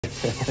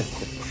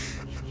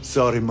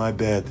Sorry, my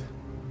bad.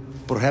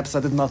 Perhaps I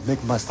did not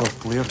make myself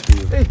clear to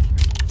you. Hey,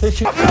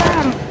 take it.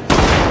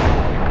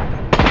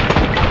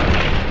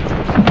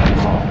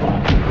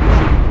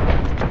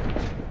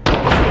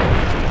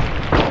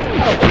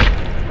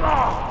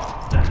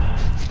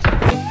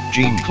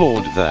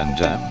 Jean-Claude Van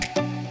Damme.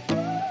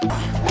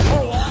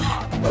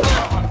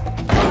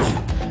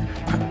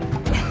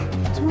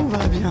 Tout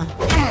va bien.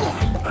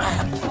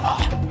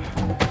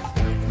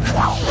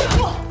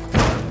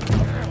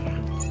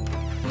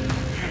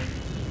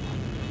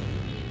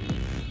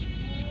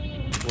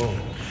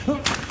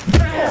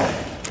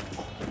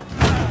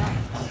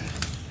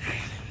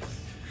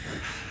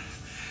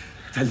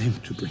 Tell him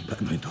to bring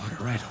back my daughter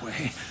right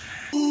away.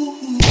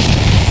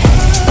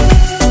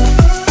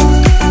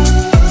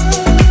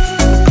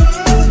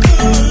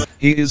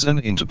 He is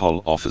an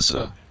Interpol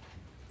officer.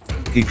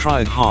 He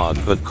tried hard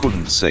but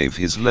couldn't save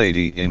his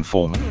lady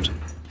informant.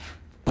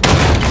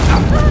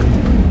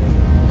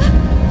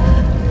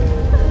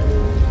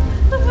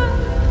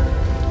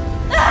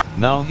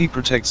 Now he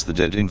protects the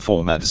dead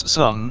informant's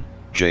son,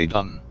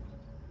 Jaden.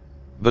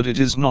 But it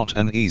is not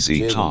an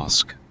easy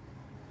task.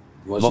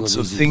 Lots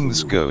of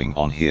things going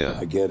on here.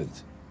 I get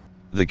it.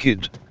 The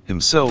kid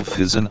himself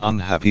is an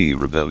unhappy,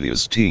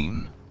 rebellious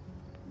teen.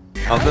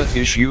 Other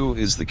issue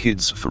is the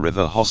kid's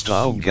forever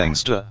hostile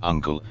gangster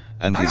uncle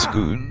and his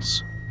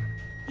goons.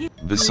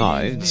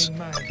 Besides,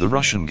 the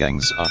Russian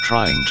gangs are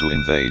trying to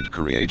invade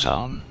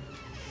Koreatown.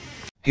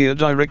 Here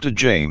director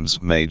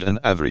James made an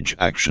average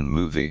action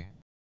movie.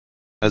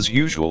 As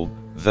usual,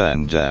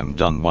 Van Damme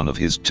done one of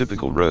his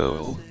typical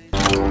role.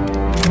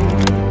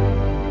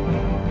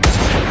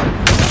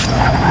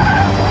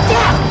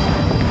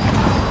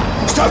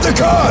 Stop the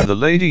car! The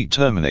lady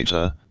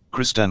Terminator,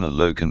 Kristanna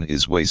Loken,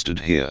 is wasted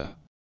here.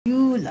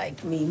 You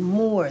like me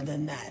more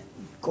than that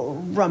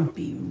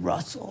grumpy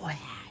Russell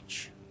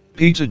Hatch.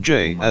 Peter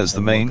J. as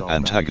the main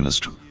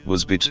antagonist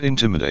was bit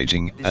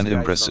intimidating and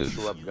impressive.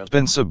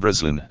 Spencer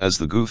Breslin as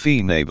the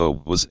goofy neighbor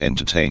was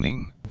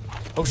entertaining.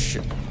 Oh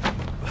shit.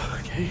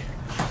 Okay.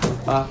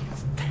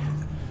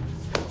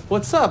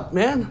 What's up,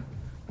 man?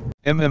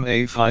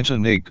 MMA fighter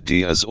Nick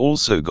Diaz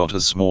also got a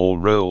small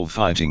role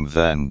fighting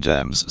Van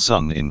Damme's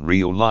son in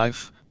real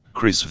life,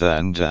 Chris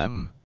Van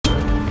Damme.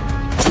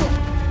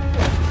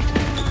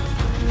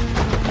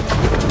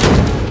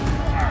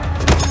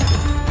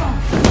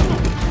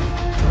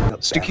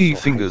 Sticky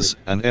Fingaz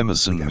and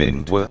Emerson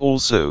Min were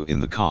also in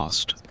the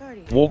cast.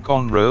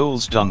 Walk-on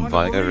roles done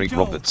by Eric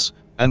Roberts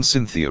and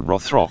Cynthia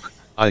Rothrock,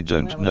 I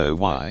don't know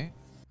why.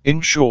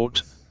 In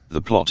short,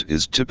 the plot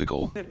is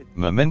typical,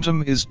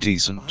 momentum is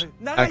decent,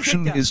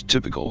 action is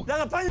typical.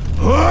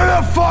 Who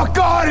the fuck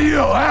are you,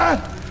 huh?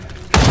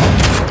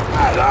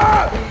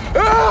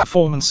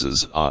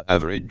 Performances are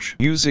average,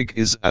 music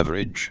is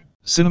average,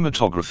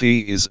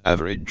 cinematography is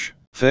average,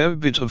 fair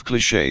bit of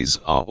cliches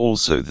are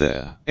also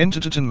there.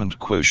 Entertainment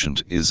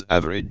quotient is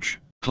average,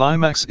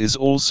 climax is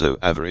also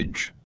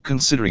average.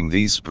 Considering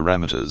these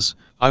parameters,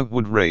 I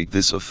would rate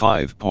this a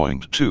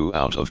 5.2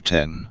 out of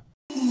 10.